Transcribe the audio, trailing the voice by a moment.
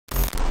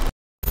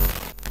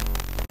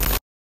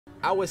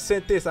I was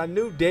sent this. I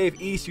knew Dave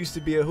East used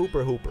to be a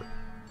hooper.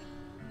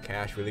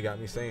 Cash really got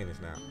me saying this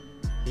now.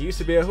 He used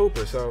to be a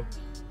hooper, so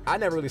I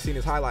never really seen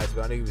his highlights,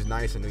 but I knew he was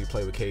nice. I knew he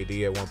played with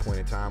KD at one point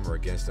in time or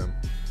against him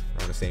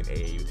or on the same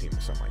AAU team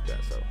or something like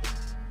that. So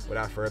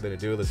without further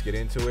ado, let's get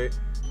into it.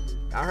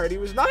 I heard he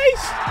was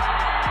nice.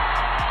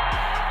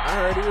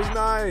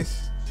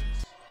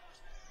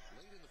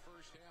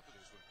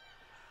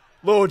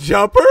 Little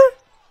jumper.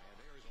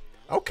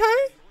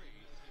 Okay.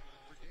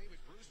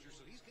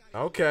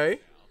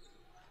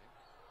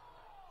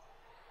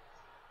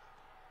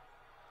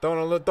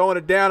 Throwing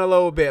it down a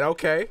little bit.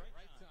 Okay.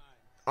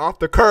 Off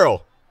the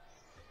curl.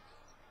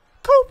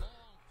 Coop.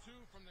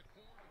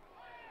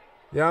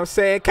 You know what I'm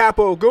saying?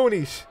 Capo,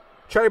 Goonies.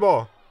 Trey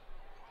ball.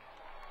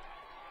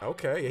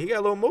 Okay. Yeah, he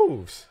got little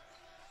moves.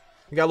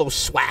 He got a little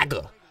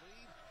swagger.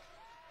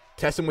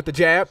 Test him with the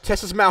jab.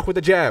 Test his mouth with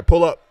the jab.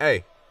 Pull up.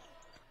 Hey.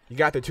 You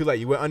got there too late.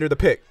 You went under the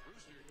pick.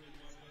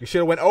 You should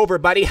have went over,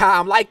 buddy. Ha,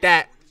 I'm like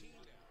that.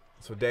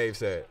 That's what Dave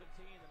said.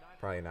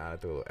 Probably not. I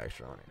threw a little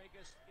extra on him.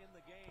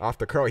 Off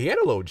the curl. He had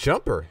a little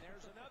jumper.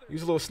 He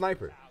was a little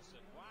sniper.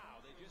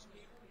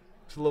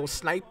 He's a little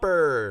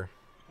sniper.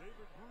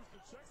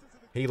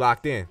 He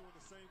locked in.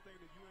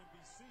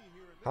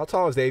 How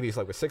tall is Davies?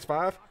 Like with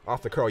 6'5"?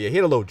 Off the curl. Yeah, he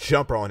had a little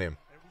jumper on him.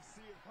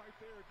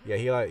 Yeah,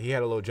 he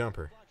had a little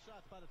jumper.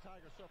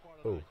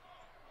 Ooh.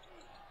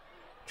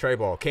 Trey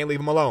ball. Can't leave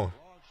him alone.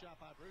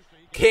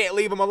 Can't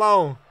leave him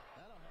alone.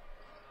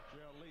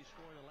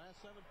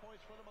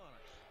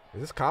 Is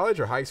this college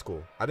or high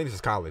school? I think this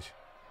is college.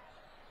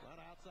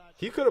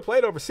 He could have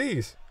played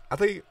overseas. I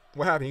think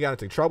what happened? He got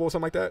into trouble or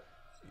something like that.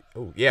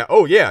 Oh yeah.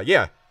 Oh yeah.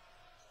 Yeah.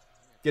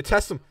 You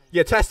test him.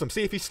 Yeah, test him.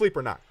 See if he's asleep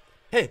or not.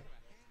 Hey.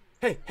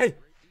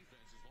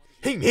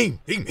 Hing.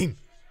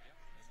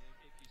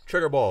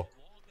 Trigger ball.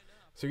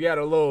 So you had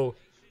a little,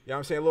 you know what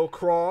I'm saying, a little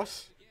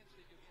cross.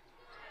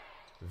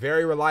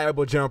 Very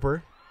reliable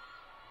jumper.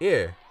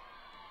 Yeah.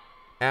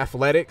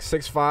 Athletic,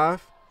 6'5".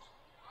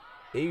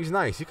 He was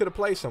nice. He could have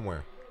played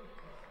somewhere.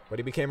 But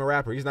he became a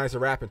rapper. He's nice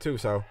at rapping too,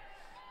 so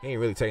he ain't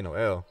really taking no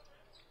L.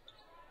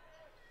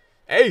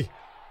 Hey.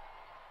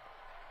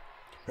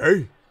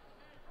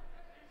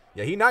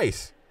 Yeah, he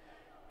nice.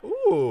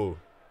 Ooh.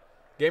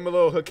 Gave him a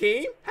little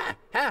Hakeem.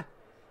 Ha.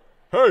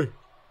 Hey.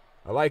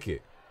 I like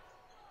it.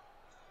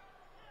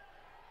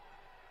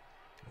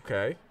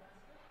 Okay.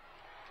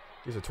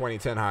 These are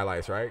 2010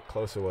 highlights, right?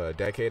 Close to a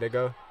decade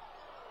ago.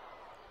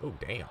 Oh,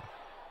 damn.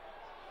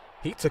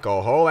 He took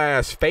a whole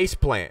ass face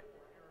plant.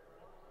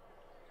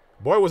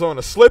 Boy was on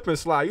a slip and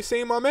slide. You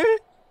seen my man?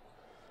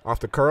 Off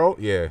the curl?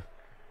 Yeah.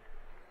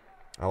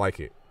 I like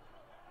it.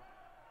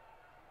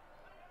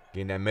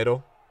 Get in that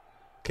middle.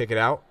 Kick it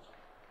out.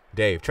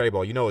 Dave, Trey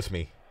ball. You know it's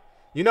me.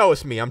 You know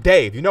it's me. I'm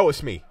Dave. You know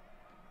it's me.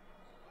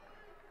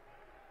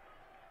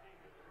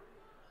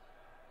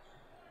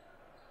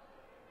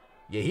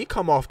 Yeah, he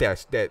come off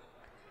that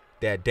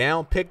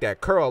down pick, that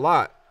curl a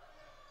lot.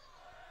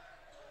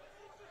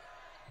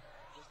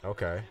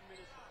 Okay.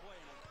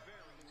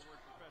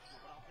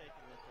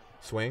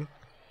 Swing.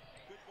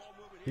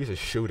 He's a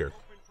shooter.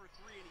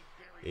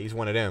 Yeah, he's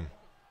one of them.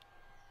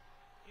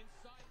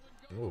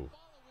 Ooh.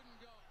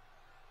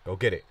 Go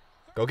get it.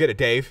 Go get it,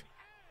 Dave.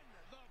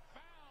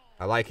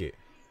 I like it.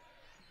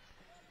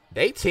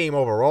 They team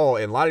overall,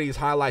 and a lot of these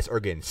highlights are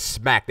getting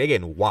smacked. They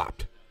getting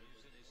whopped.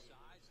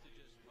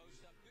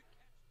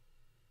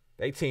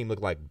 They team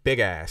look like big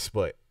ass,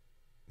 but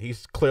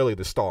he's clearly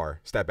the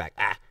star. Step back.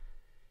 Ah.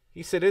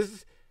 He said this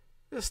is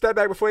a step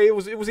back before it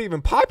was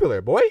even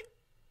popular, boy.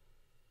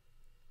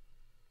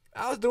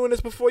 I was doing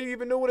this before you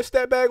even knew what a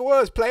step back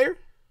was, player.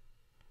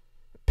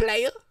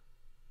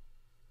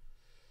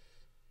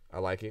 I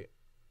like it.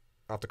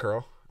 Off the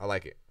curl. I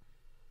like it.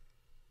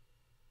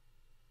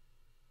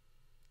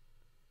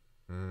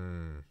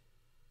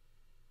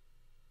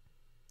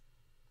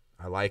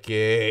 I like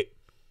it.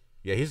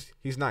 Yeah,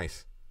 he's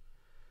nice.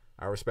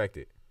 I respect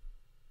it.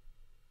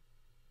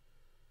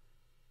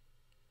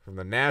 From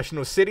the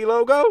National City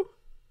logo?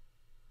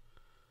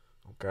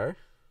 Okay.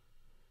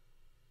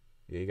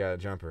 Yeah, he got a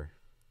jumper.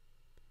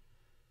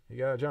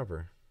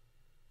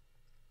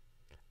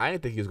 I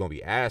didn't think he was going to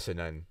be ass or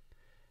nothing.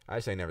 I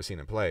just ain't never seen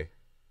him play.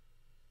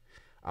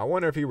 I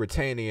wonder if he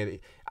retained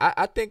it.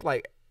 I think,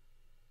 like,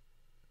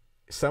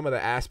 some of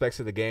the aspects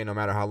of the game, no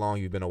matter how long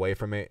you've been away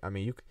from it, I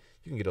mean, you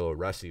can get a little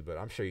rusty, but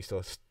I'm sure he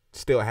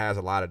still has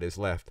a lot of this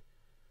left.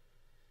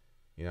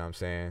 You know what I'm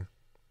saying?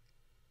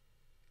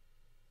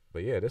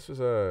 But, yeah, this was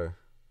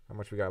how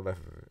much we got left?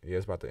 Yeah,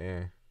 it's about to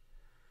end.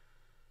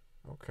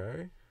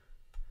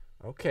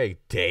 Okay,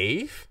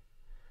 Dave.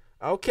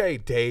 Okay,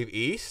 Dave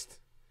East.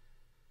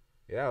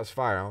 Yeah, that was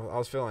fire. I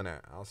was feeling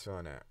that.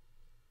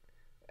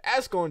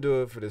 That's going to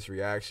do it for this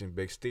reaction,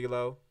 Big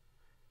Stilo.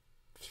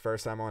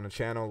 First time on the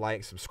channel,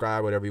 like,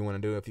 subscribe, whatever you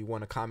want to do. If you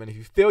want to comment, if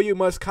you feel you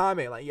must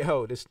comment, like,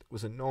 yo, this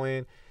was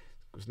annoying,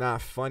 it was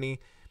not funny,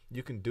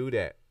 you can do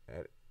that.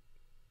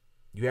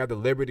 You have the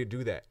liberty to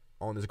do that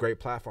on this great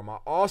platform. I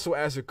also,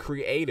 as a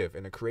creative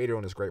and a creator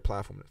on this great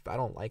platform, if I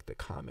don't like the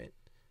comment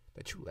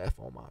that you left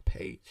on my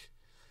page,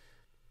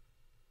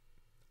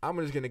 I'm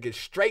just gonna get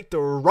straight to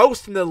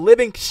roasting the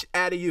living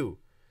out of you.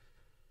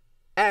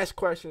 Ask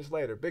questions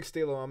later. Big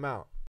Steelo, I'm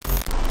out.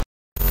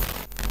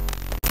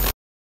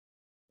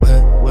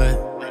 Wet,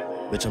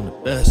 bitch, I'm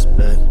the best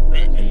bet.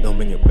 And don't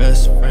bring your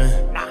best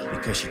friend,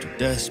 because she too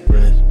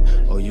desperate.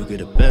 Oh, you get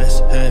the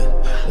best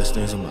head, best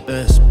things on my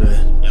best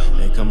bread.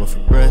 Ain't coming for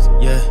breath,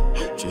 yeah.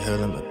 She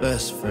held my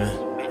best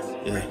friend,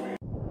 yeah.